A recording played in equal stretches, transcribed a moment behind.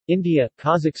India,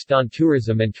 Kazakhstan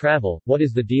Tourism and Travel, what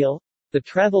is the deal? The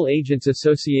Travel Agents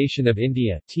Association of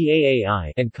India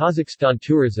 (TAAI) and Kazakhstan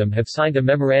Tourism have signed a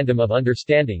Memorandum of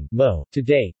Understanding (MO)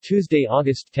 today, Tuesday,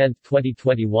 August 10,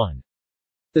 2021.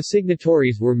 The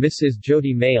signatories were Mrs.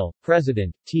 Jyoti Mayal,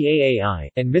 President, TAAI,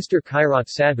 and Mr. Kairat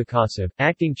Sadvikasov,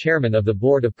 Acting Chairman of the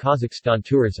Board of Kazakhstan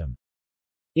Tourism.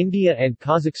 India and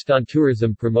Kazakhstan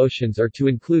tourism promotions are to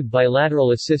include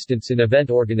bilateral assistance in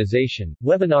event organization,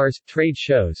 webinars, trade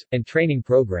shows, and training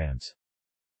programs.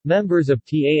 Members of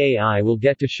TAAI will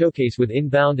get to showcase with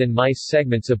inbound and MICE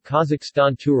segments of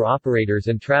Kazakhstan tour operators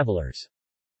and travelers.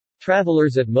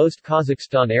 Travelers at most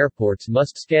Kazakhstan airports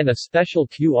must scan a special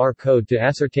QR code to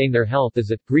ascertain their health as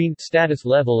at green status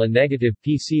level, a negative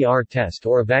PCR test,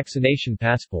 or a vaccination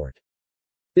passport.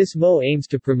 This MO aims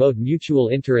to promote mutual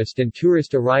interest in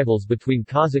tourist arrivals between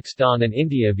Kazakhstan and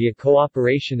India via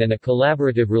cooperation and a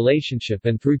collaborative relationship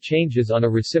and through changes on a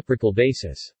reciprocal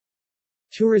basis.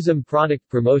 Tourism product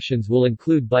promotions will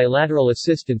include bilateral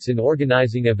assistance in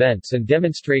organizing events and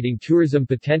demonstrating tourism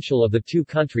potential of the two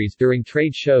countries during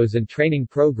trade shows and training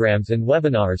programs and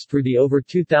webinars through the over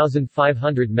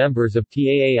 2,500 members of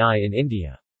TAAI in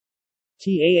India.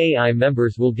 TAAI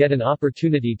members will get an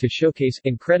opportunity to showcase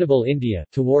Incredible India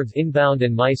towards inbound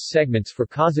and MICE segments for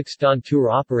Kazakhstan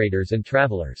tour operators and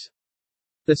travelers.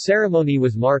 The ceremony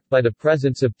was marked by the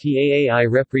presence of TAAI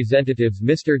representatives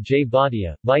Mr. J.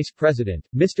 Bhatia, Vice President,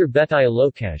 Mr. Betaya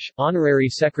Lokesh, Honorary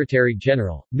Secretary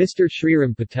General, Mr.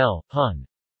 Shriram Patel, Hun.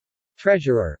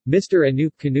 Treasurer, Mr.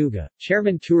 Anup Kanuga,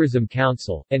 Chairman Tourism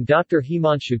Council, and Dr.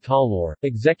 Himanshu Talwar,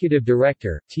 Executive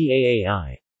Director,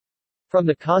 TAAI. From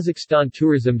the Kazakhstan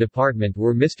Tourism Department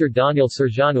were Mr. Daniel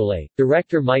Serjanule,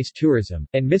 Director MICE Tourism,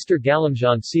 and Mr.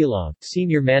 Galamjan Silov,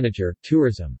 Senior Manager,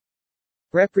 Tourism.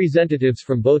 Representatives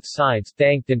from both sides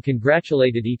thanked and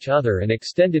congratulated each other and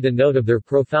extended a note of their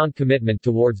profound commitment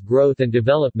towards growth and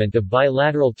development of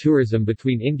bilateral tourism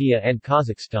between India and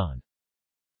Kazakhstan.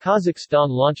 Kazakhstan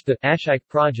launched the ASHIKE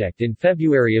project in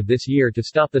February of this year to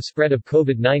stop the spread of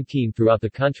COVID-19 throughout the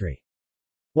country.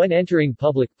 When entering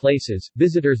public places,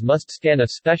 visitors must scan a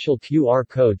special QR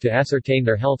code to ascertain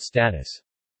their health status.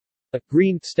 A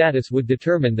green status would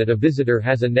determine that a visitor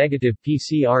has a negative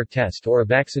PCR test or a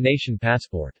vaccination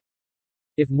passport.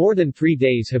 If more than 3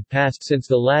 days have passed since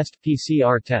the last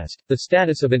PCR test, the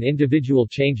status of an individual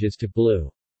changes to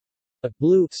blue. A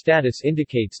blue status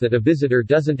indicates that a visitor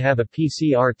doesn't have a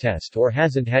PCR test or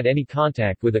hasn't had any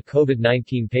contact with a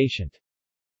COVID-19 patient.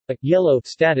 A yellow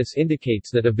status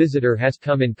indicates that a visitor has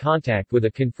come in contact with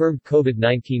a confirmed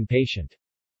COVID-19 patient.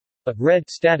 A red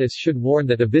status should warn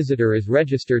that a visitor is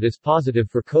registered as positive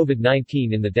for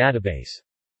COVID-19 in the database.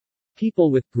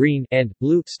 People with green and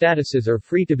blue statuses are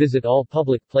free to visit all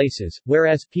public places,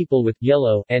 whereas people with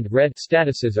yellow and red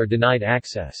statuses are denied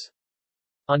access.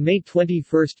 On May 21,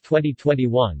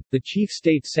 2021, the Chief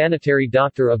State Sanitary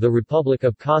Doctor of the Republic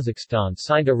of Kazakhstan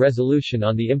signed a resolution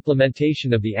on the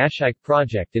implementation of the ASHIKE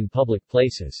project in public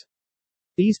places.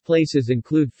 These places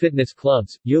include fitness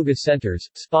clubs, yoga centers,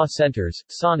 spa centers,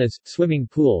 saunas, swimming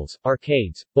pools,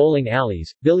 arcades, bowling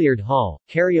alleys, billiard hall,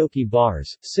 karaoke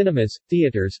bars, cinemas,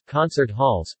 theaters, concert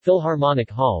halls, philharmonic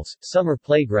halls, summer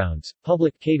playgrounds,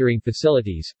 public catering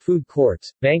facilities, food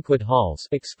courts, banquet halls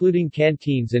excluding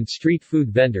canteens and street food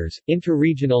vendors,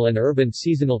 interregional and urban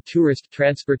seasonal tourist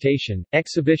transportation,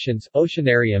 exhibitions,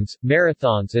 oceanariums,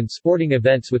 marathons and sporting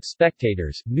events with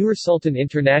spectators, Nur Sultan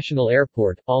International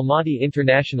Airport, Almaty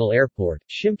International Airport,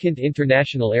 Shymkent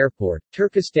International Airport,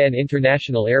 Turkestan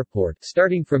International Airport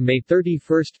starting from May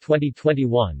 31,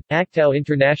 2021, Aktau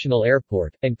International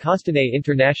Airport, and Kostanay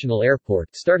International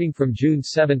Airport starting from June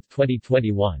 7,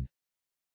 2021.